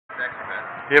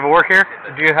Do you have a work here?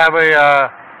 Do you have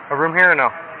a room here or no?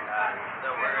 No,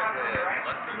 we're in the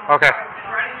lunchroom. Okay.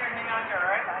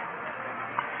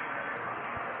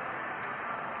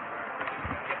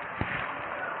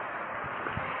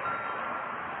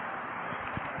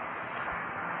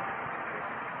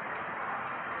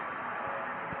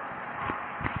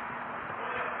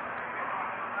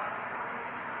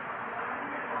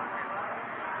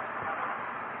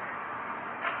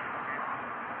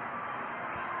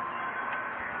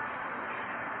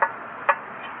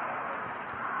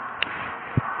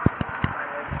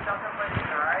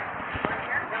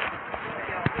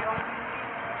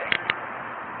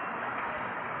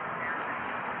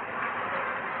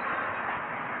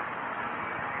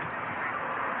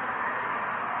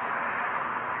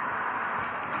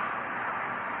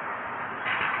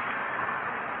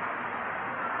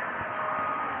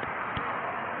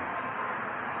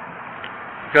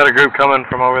 Got a group coming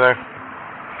from over there.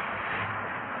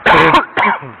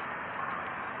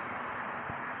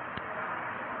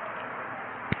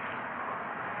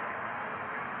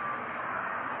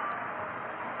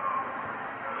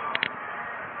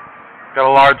 Got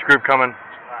a large group coming.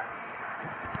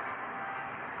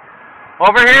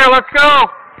 Over here, let's go!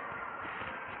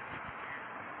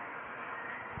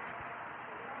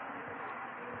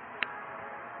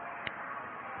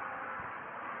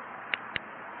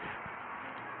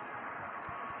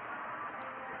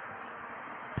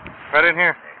 Right in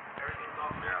here. Everything's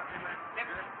off there. Alright,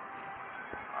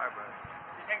 bro.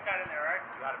 You take that in there, right?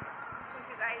 You got it, man.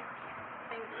 Thank you, guys.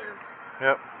 Thank you.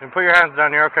 Yep. And put your hands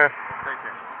down here, okay? Take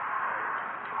care.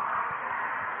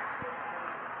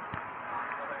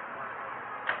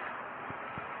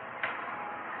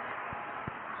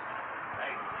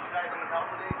 Hey, you guys need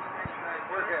help with anything? You guys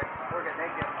We're good. We're good.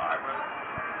 Thank you. Alright, brother.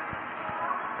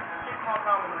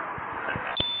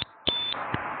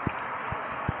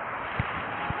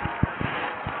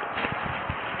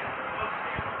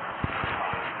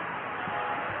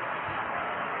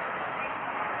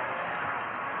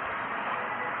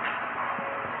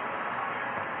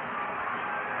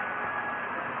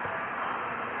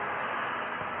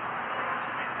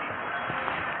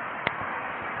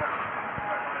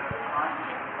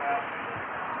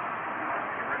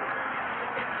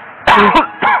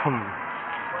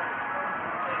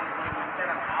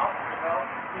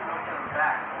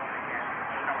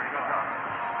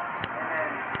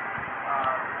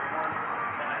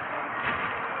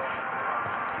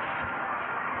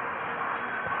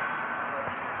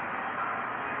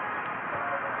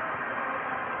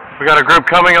 We got a group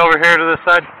coming over here to this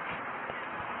side.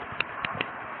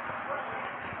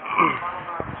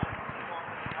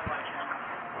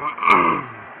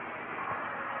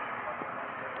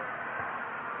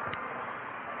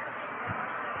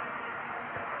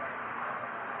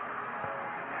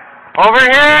 Over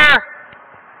here!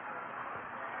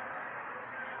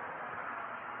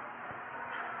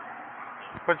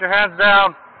 Put your hands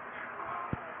down.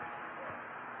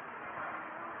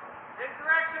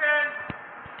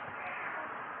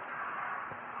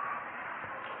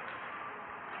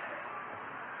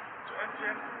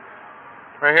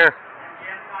 Right here.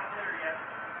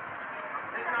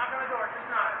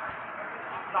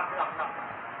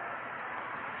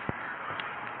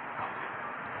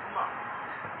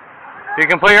 You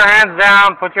can put your hands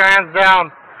down. Put your hands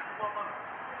down.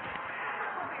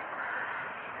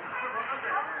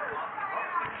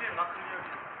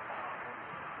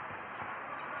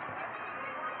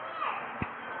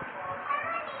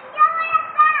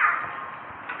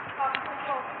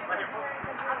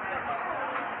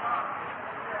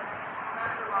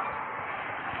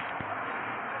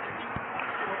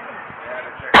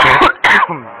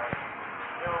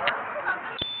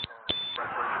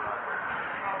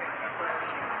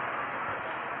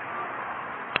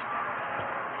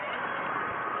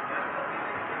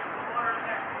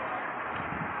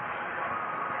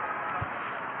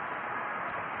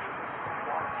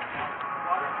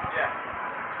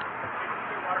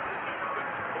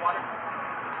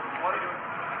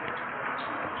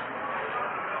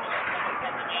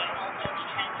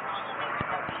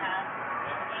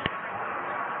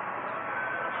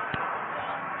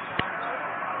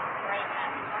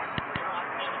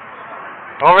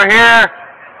 Over here!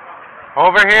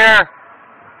 Over here!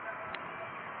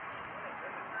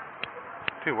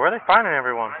 Dude, where are they finding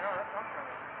everyone?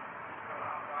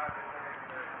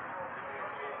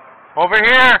 Over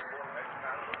here! Is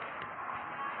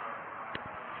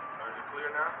it clear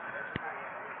now?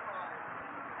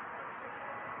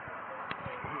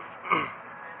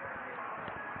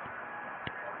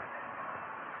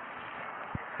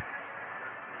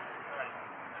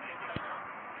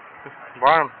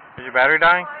 Bottom. Is your battery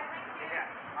dying? Yeah,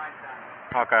 mine's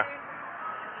done. Okay.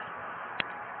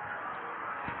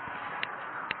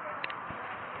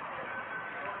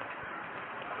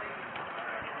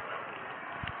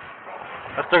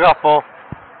 I still got full.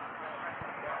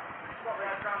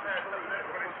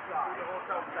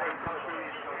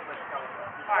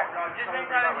 Alright, so just hang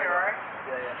right in here, alright?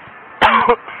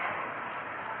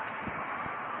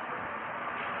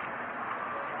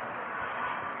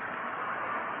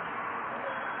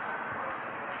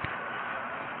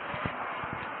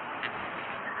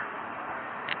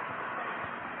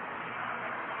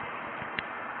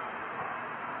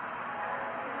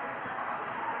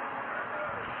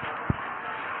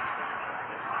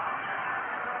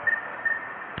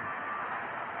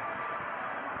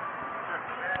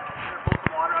 Pull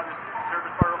some water out of this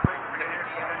service bar real quick.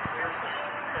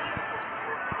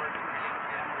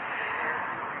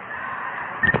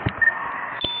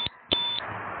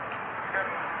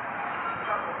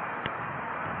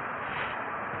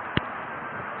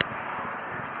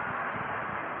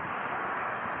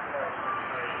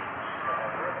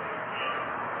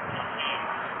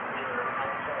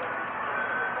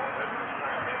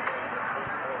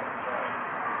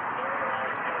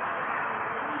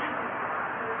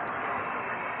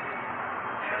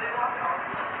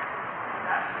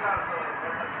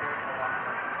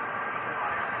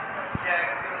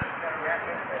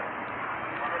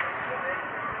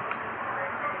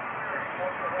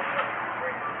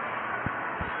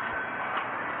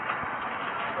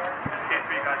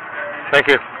 Thank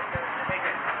you.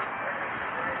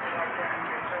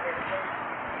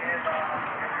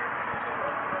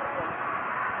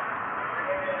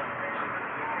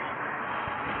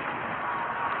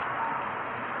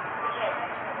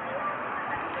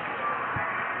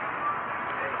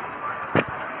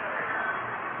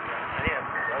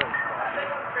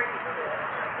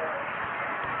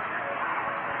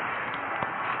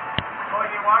 Oh, you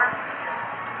need water?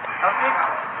 Okay.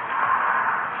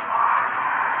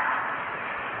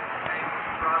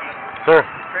 Sir.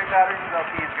 Straight batteries is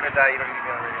LP, it's gonna die, you don't need to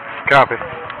be on the radio. Copy.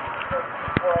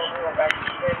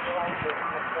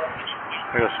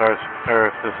 Here, sorry.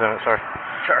 Or this is it, sorry.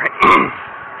 Sorry.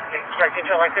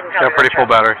 Got pretty full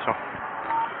battery, so.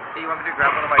 Hey, you want me to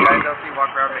grab one of my guys, LP, walk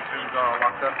around, make sure he's all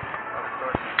locked up on the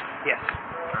store? Yes.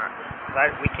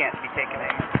 We can't be taking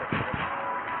it.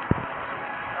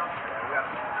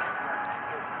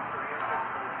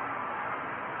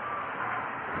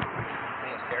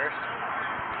 Any stairs?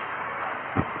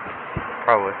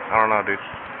 Probably. I don't know, dude.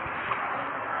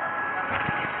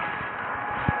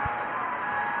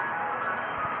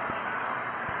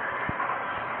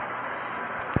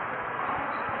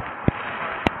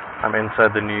 I'm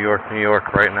inside the New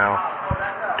York right now,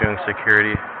 doing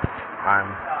security. I'm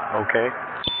okay.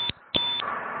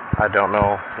 I don't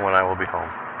know when I will be home.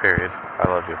 Period. I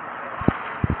love you.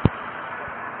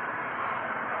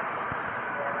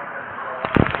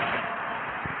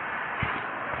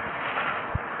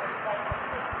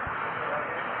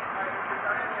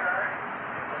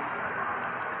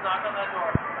 Knock on that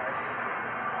door.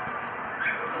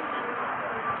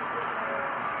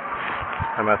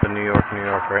 I'm at the New York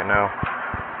right now.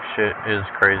 Shit is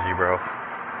crazy, bro.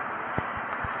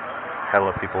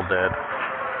 Hella people dead.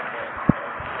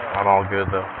 I'm all good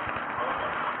though.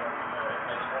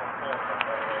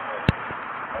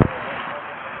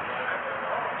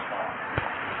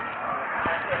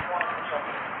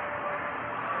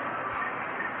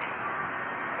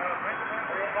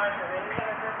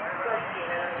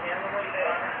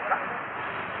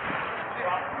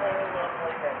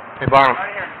 Hey, Barnum. Right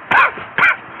here.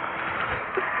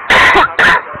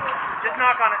 Just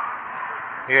knock on it.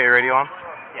 You got your radio on?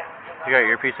 Yeah. You got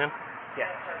your earpiece in? Yeah.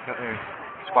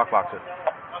 Squawk box it.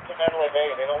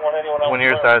 When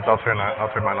yours dies, I'll turn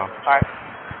mine on. Alright.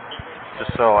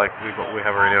 Just so like we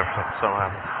have a radio if something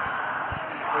happens.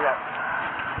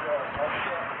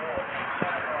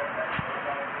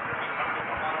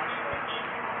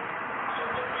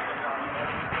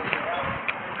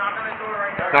 Knock on the door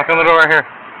right here. Knock on the door right here.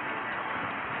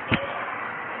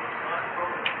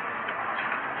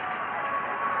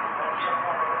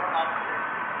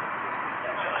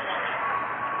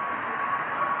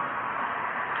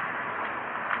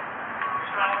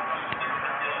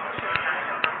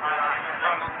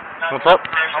 What's up?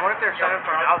 I wonder if they're shutting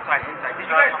from outside, inside. Did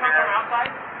you guys come from outside?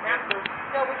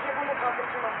 No, we came from the carpet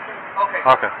from upstairs. Okay.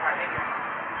 Okay. Alright, thank you.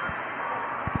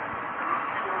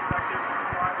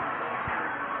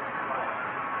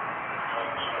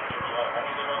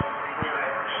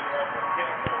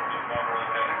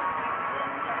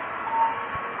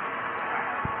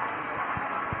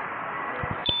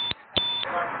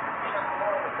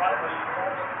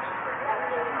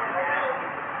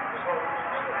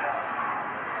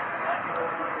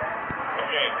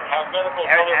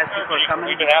 As people are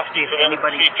coming, see if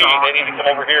anybody saw anything.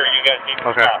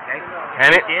 Okay.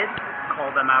 If they did, call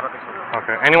them out of the group.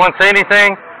 Okay. Anyone say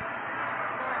anything?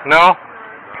 No?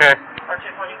 Okay.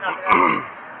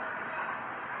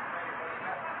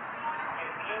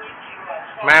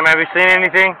 Ma'am, have you seen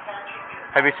anything?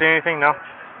 Have you seen anything? No?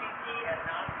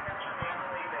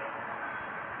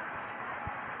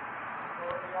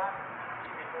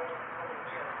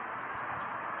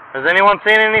 Has anyone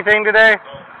seen anything today?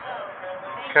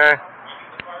 Okay.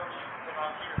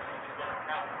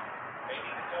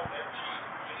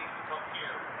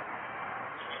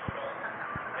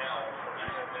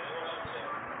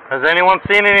 Has anyone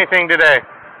seen anything today?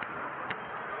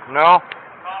 No?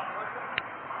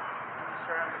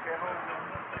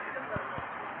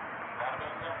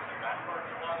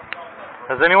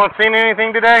 Has anyone seen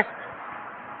anything today?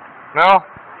 No?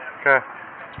 Okay.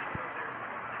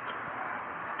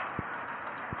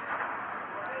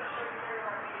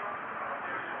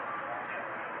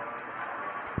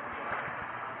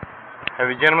 Have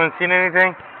you gentlemen seen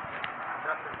anything?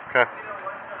 Okay.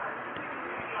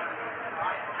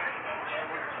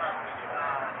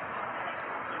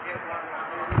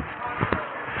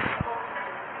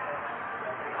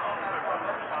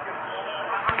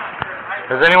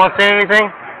 Has anyone seen anything?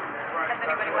 Has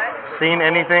anybody what? Seen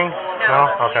anything?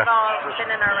 No, Okay. we've all been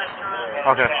in our restaurant.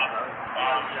 Okay.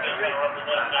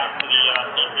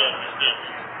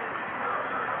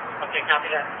 Okay, copy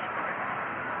that.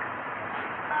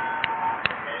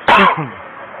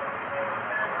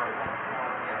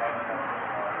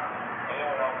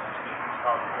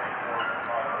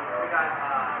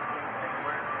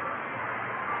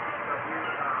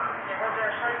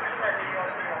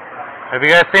 Have you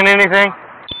guys seen anything?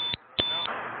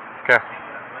 Okay.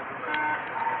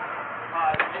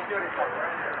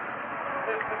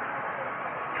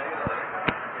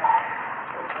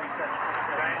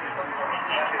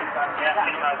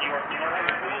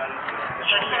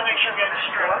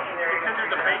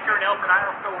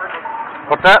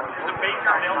 What's that?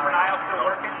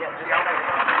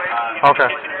 Okay.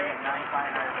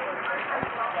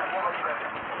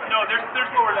 No,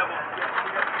 there's lower level.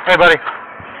 Hey, buddy.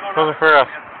 Those are for us.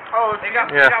 Oh, they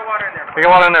got water in there. We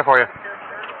got one in there for you.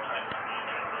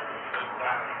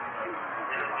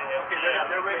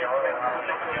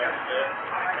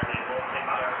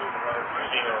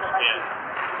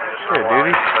 Shit,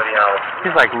 dude.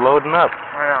 He's like loading up.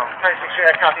 I know. Try to secure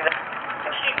that copy.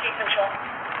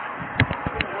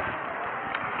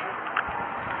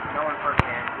 No one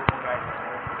firsthand.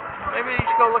 Maybe you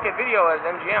should go look at video at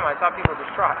MGM. I saw people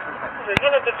distraught. The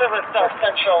unit that's over at South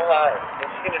Central, you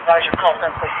can advise your call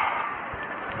center, please.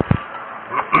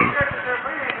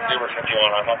 051,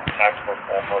 I'm on the tax force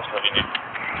almost what you need.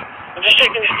 I'm just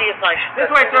checking to see if my... This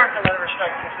way, sir.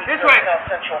 This way. South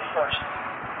Central first.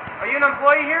 Are you an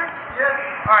employee here? Yes.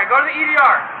 All right, go to the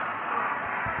EDR.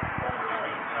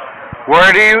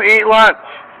 Where do you eat lunch?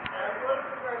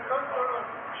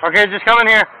 Okay, just come in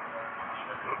here.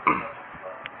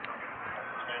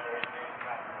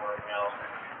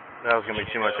 That was going to be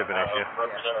too much of an issue.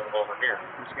 Representative over here.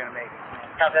 I'm just going to make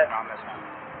How's that? on this one.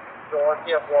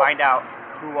 Find out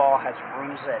who all has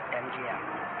rooms at MGM.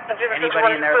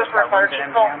 Anybody in there that's got rooms at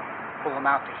MGM, pull them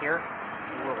out to here.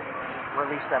 We'll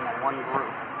release them in one group.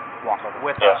 Walk over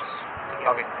with us.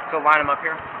 Okay, so line them up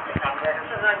here. Okay,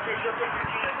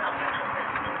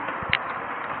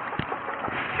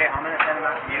 I'm going to send them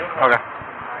out to you. Okay.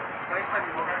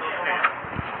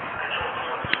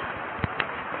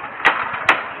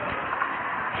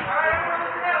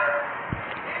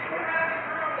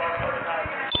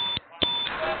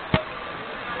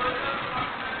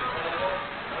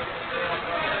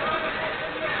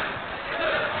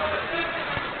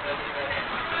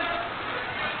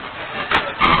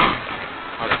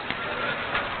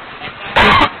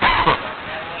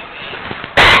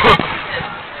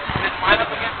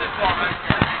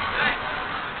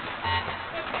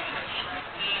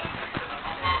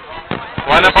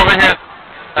 Line up over here,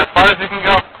 as far as you can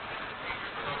go.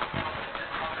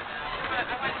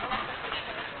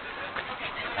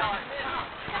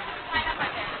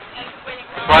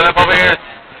 Line up over here.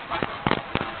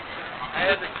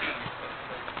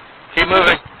 Keep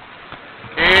moving.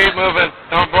 Keep moving.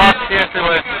 Don't block the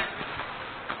entryway.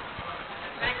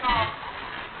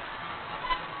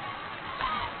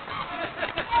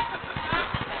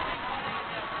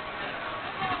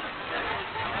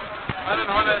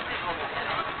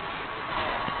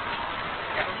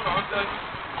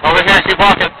 Over here, keep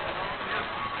walking.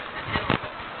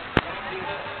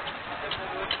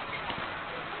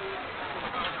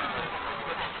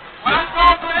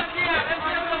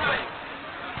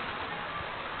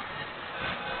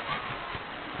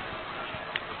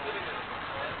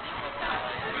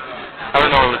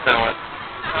 Lieutenant went.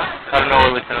 I don't know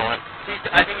where Lieutenant went.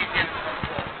 I think he's in.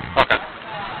 Okay.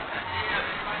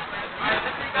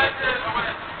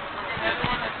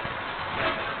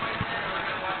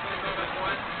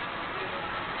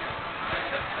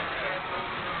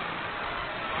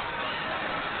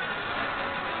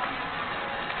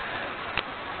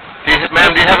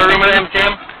 Ma'am, do you have a room at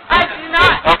MGM? I do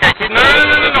not. Okay, keep, no,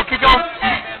 keep going.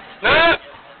 No.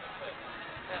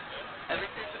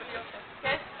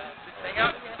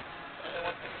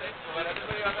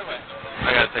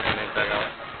 I gotta take my name tag out.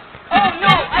 Oh, no,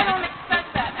 I don't expect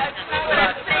that. That's not what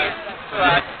I'm saying.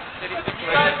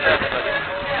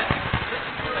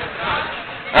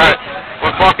 Alright,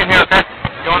 let's walk in here, okay?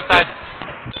 Go inside.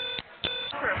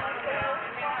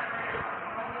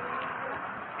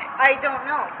 I don't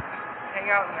know. Hang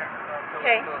out in there.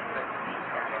 Okay.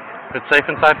 It's safe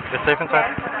inside. It's safe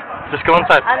inside. Just go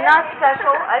inside. I'm not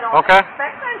special. I don't Okay.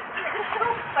 expect I'm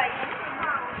special by anything.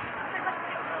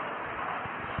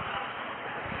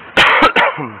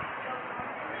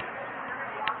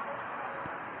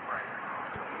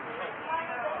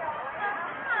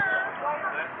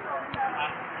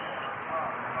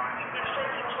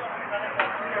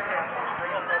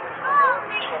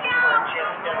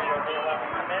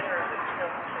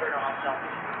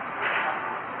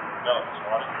 No, it's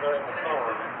not clear in the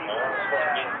door. No one's supposed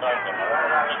to be inside there. I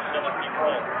don't know if there's people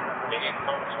in. They didn't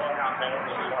come to us.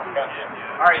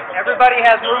 All right, everybody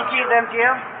has room keys,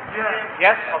 MGM?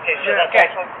 Yes? Okay, sure.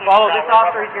 Okay, follow this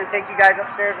officer. He's going to take you guys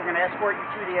upstairs. We're going to escort you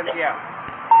to the MGM.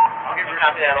 I'll give you a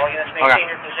copy of that. All units maintain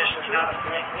your positions now.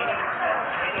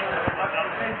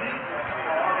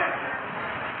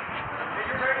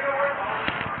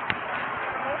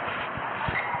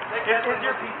 Here's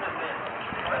your piece of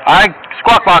it.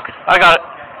 Squawk box. I got it.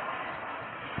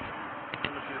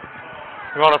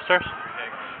 You going upstairs?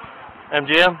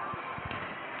 MGM?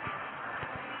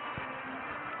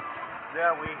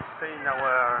 Yeah, we stay in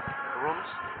our rooms.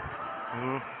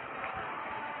 Mm-hmm.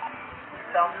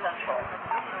 South Central.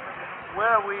 Where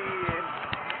are we,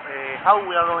 how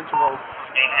we are going to go?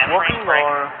 Walking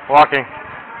or? Walking.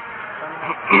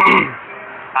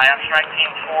 I have Strike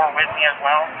Team 4 with me as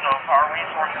well, so if our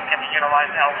resources can be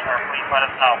utilized elsewhere, please let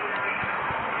us know.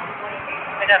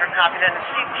 I got a copy. Then the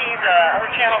CT, the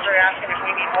other channels are asking if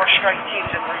we need more strike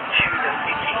teams en route to the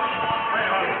CT.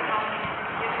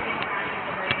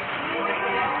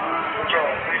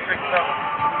 Control, 367.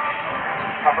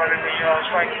 How about in the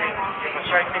strike team? If a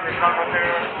strike team is not with their...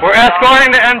 We're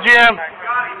escorting the MGM.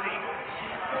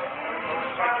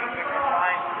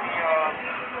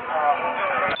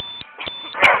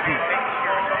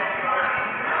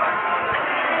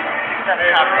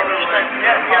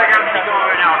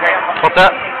 What's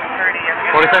that?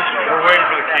 What is it? We're waiting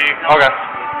for the key. Okay.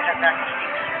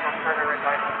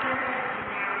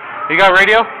 You got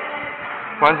radio?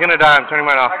 Mine's gonna die. I'm turning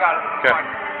mine off. I got it. Okay. Fine.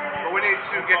 But we need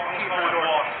to get the key for the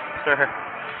door. Sure.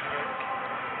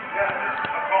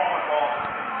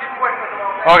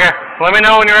 Okay. Let me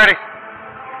know when you're ready.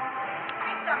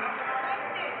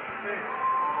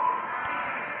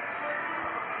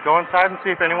 Go inside and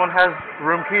see if anyone has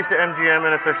room keys to MGM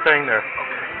and if they're staying there.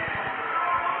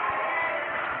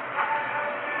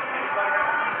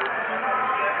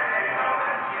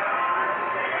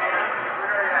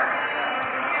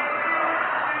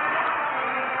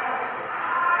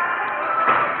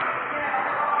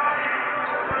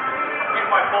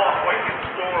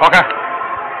 Okay.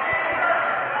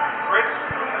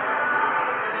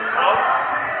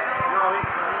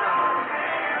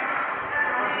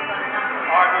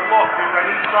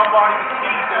 Somebody with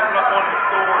keys to open up one of the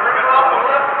doors.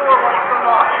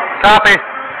 Copy.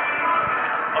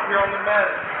 Up here on the mat.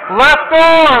 Left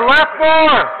door! Left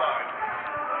door!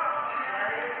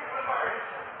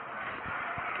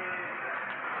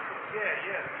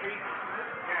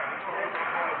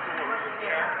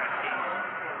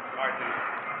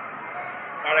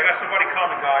 Alright, I got somebody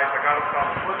coming, guys. I got them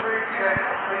coming.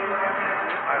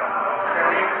 I don't know.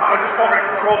 I was just talking to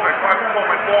control man. I told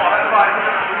my boss.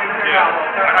 Yeah,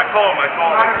 I told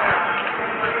him.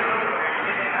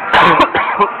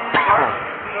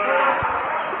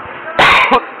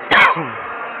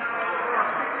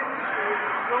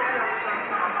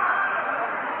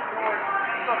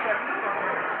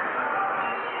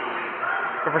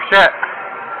 For shit.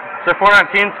 So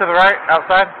 419 to the right,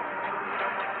 outside?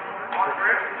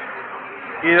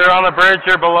 Either on the bridge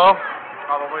or below?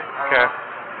 Probably. Okay.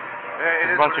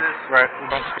 It is A bunch what of, it is. right, a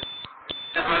bunch of...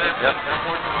 Yep.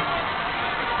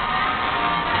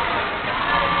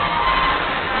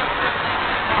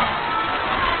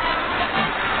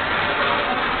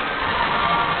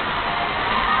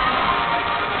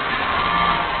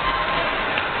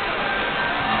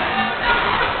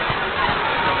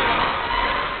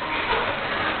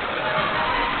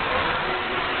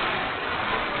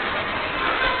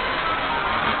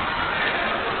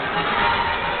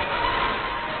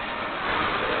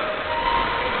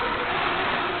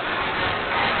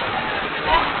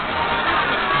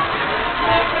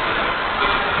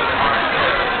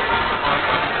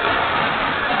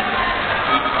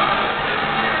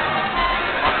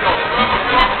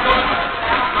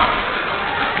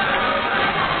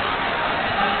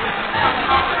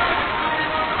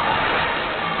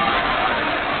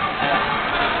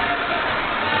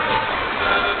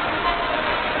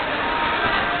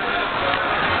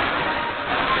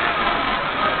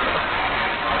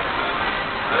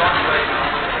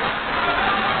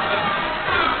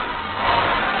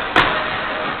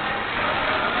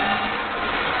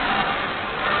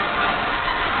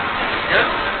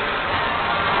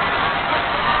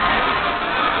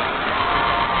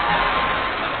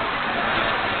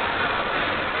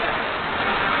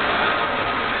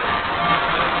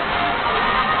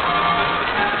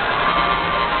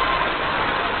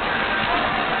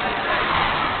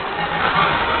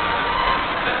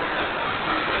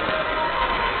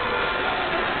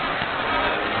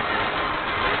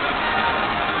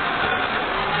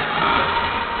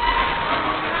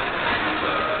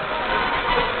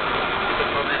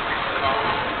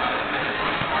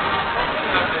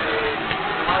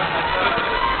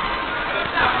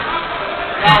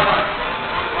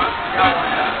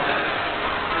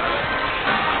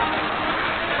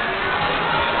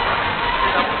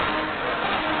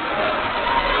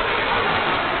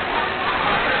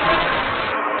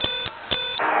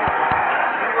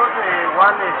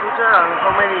 one shooter and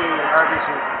how many are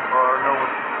missing or no?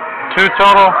 2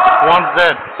 total, 1's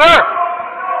dead. Sir!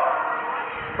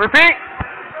 Repeat!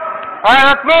 Alright,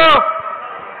 let's move!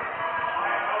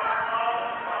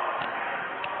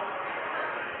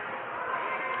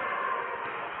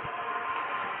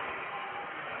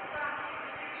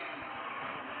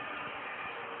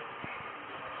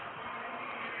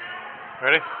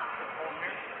 Ready?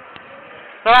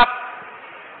 Stop!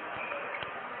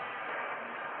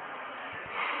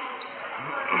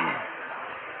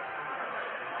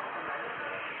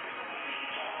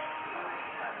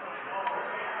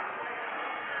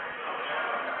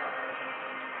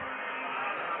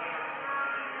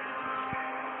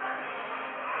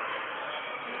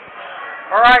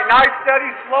 All right, nice, steady,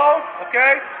 slow,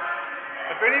 okay?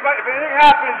 If anything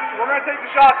happens, we're going to take the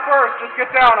shots first. Just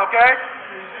get down, okay?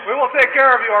 We will take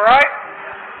care of you, all right?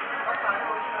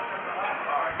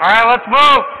 All right, let's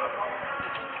move!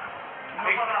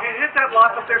 Hey, hit that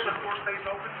lock up there so the door stays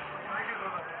open.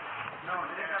 No,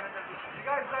 you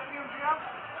guys, is that the MGM?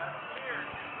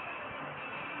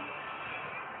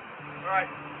 All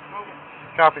right, move.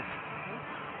 Copy.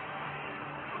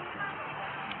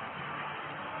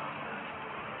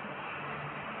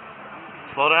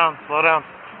 Slow down, slow down.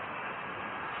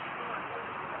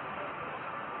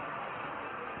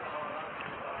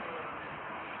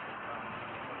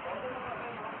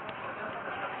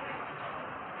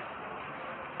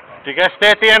 Do you guys stay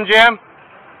at the MGM?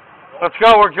 Let's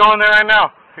go, we're going there right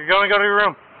now. You're going to go to your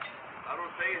room. I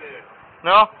don't stay there.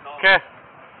 No? Okay.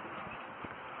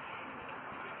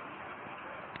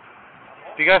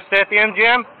 Do you guys stay at the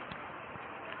MGM?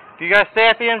 Do you guys stay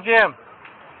at the MGM?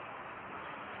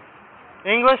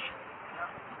 English?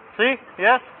 See?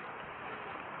 Yes?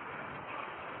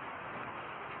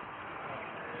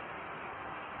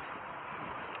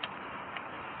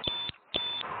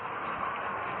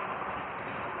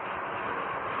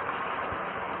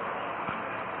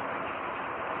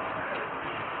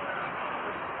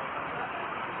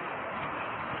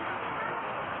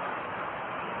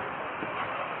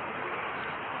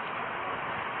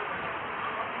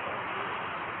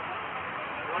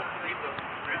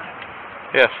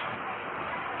 Yes.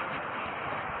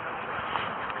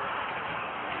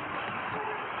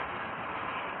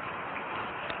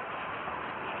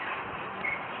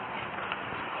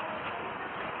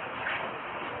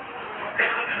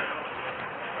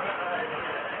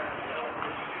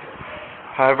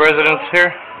 I have residents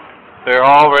here. They're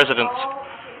all residents.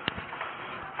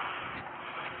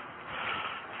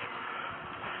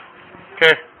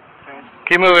 Okay.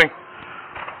 Keep moving.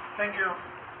 Thank you.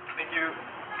 Thank you.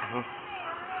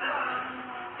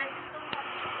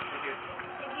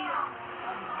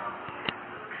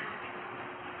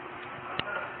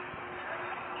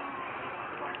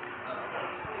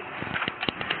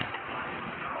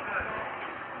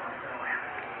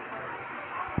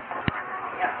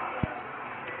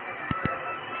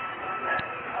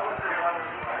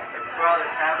 Well,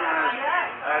 it's happening.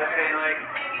 I was saying like.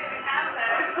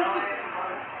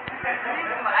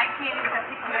 I can't even have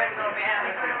to go man.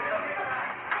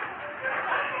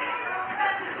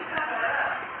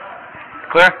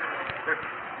 Clear?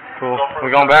 Cool.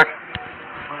 We going back?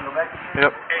 Want to go back?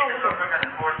 Yep. Hey, just real quick on the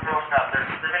Forest Grove stuff. They're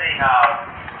submitting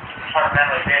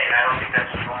Departmental Day, and I don't think that's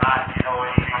what's going on. Do you know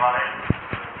anything about it?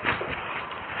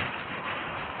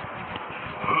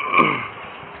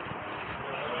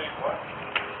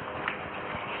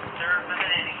 They're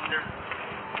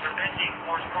preventing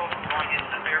Forest Grove from going into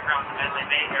the fairgrounds in Medley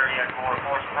Bay area for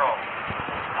Forest Grove.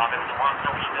 It's the one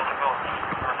that we still go.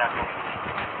 Where's that going?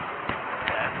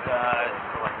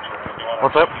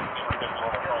 What's up?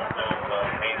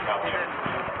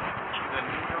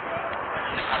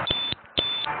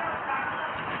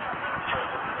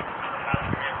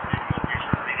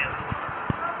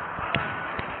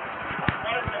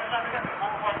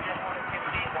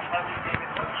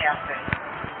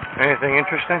 Anything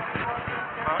interesting?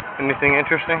 Huh? Anything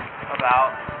interesting?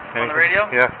 About? On the radio?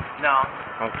 Yeah. No.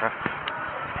 Okay.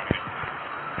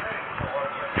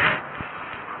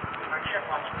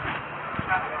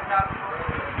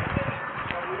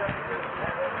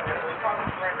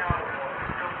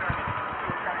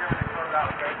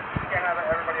 Can't have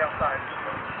everybody outside.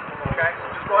 Okay?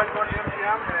 Just go ahead and go to the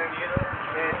MGM and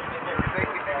if they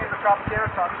need the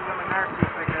Tropicana, talk to them in there and see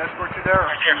if they can escort you there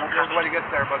or there's a way to get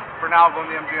there. But for now, go to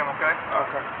the MGM, okay?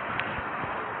 Okay.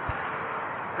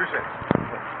 Appreciate it.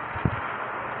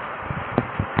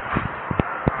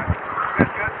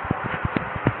 Good, good.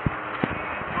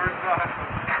 Where's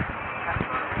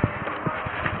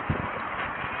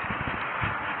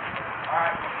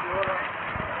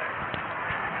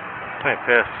Hey,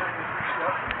 pissed.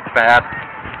 bad.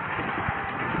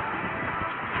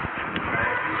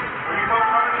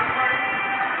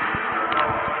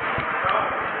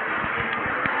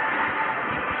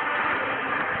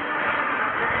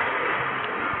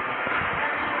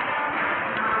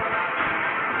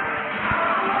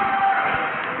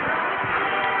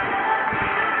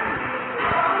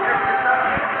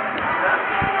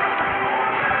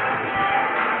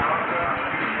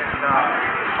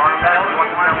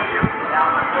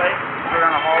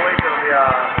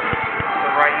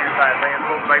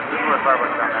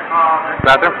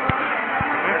 Bathroom?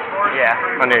 Yeah.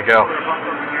 I need to go.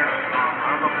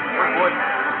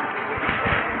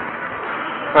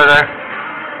 Right there.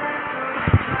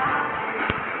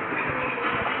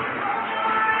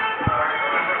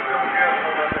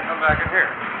 Come back in here.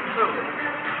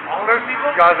 All those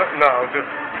people? Guys, no, just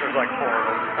there's like 4 of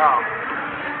them. Oh.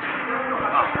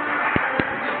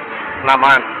 Not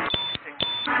mine.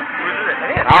 Who's it?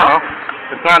 I don't know.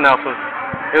 It's not Nelson's.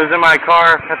 It was in my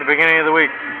car at the beginning of the week,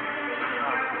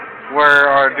 where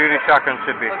our duty shotgun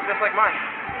should be. Looks just like mine.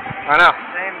 I know.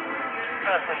 Same.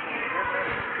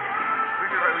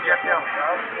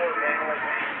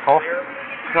 Oh,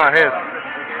 it's not his.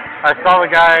 I saw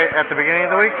the guy at the beginning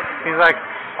of the week. He's like,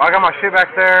 oh, I got my shit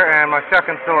back there and my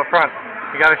shotgun's still up front.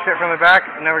 He got his shit from the back,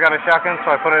 never got a shotgun,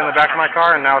 so I put it in the back of my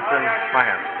car and now it's in my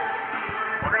hand.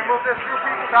 We're going to move this group of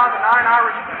people down to 9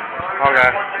 hours. Okay.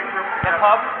 The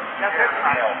pub? That's it?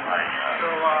 So,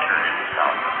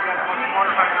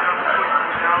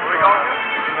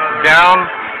 Down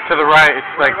to the right,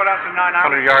 it's like go down to 9 hours.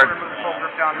 100 yards. Move the whole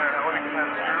group down there. Let me get that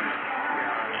screw.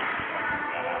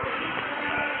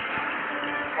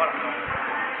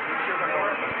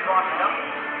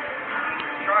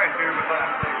 Trying to, but then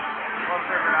we'll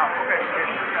figure it out. Okay.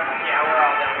 Yeah, we're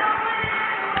all down here.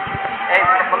 Hey,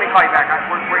 let me call you back.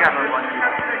 We got those ones.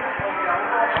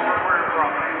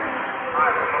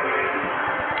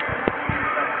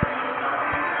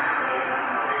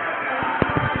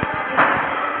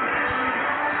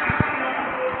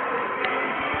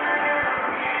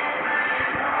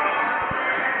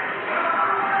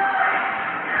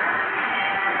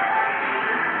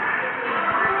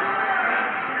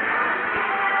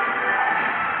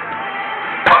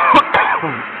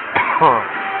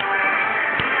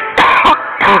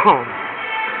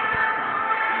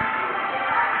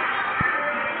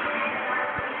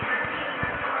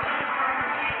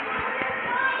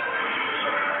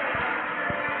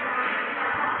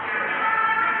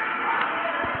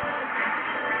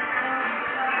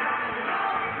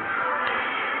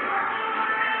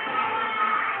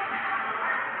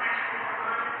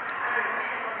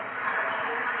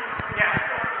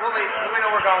 We'll leave. We know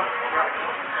we're going.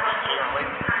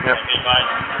 Yep.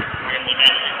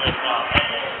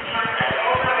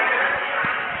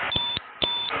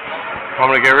 Want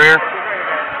me to get rear?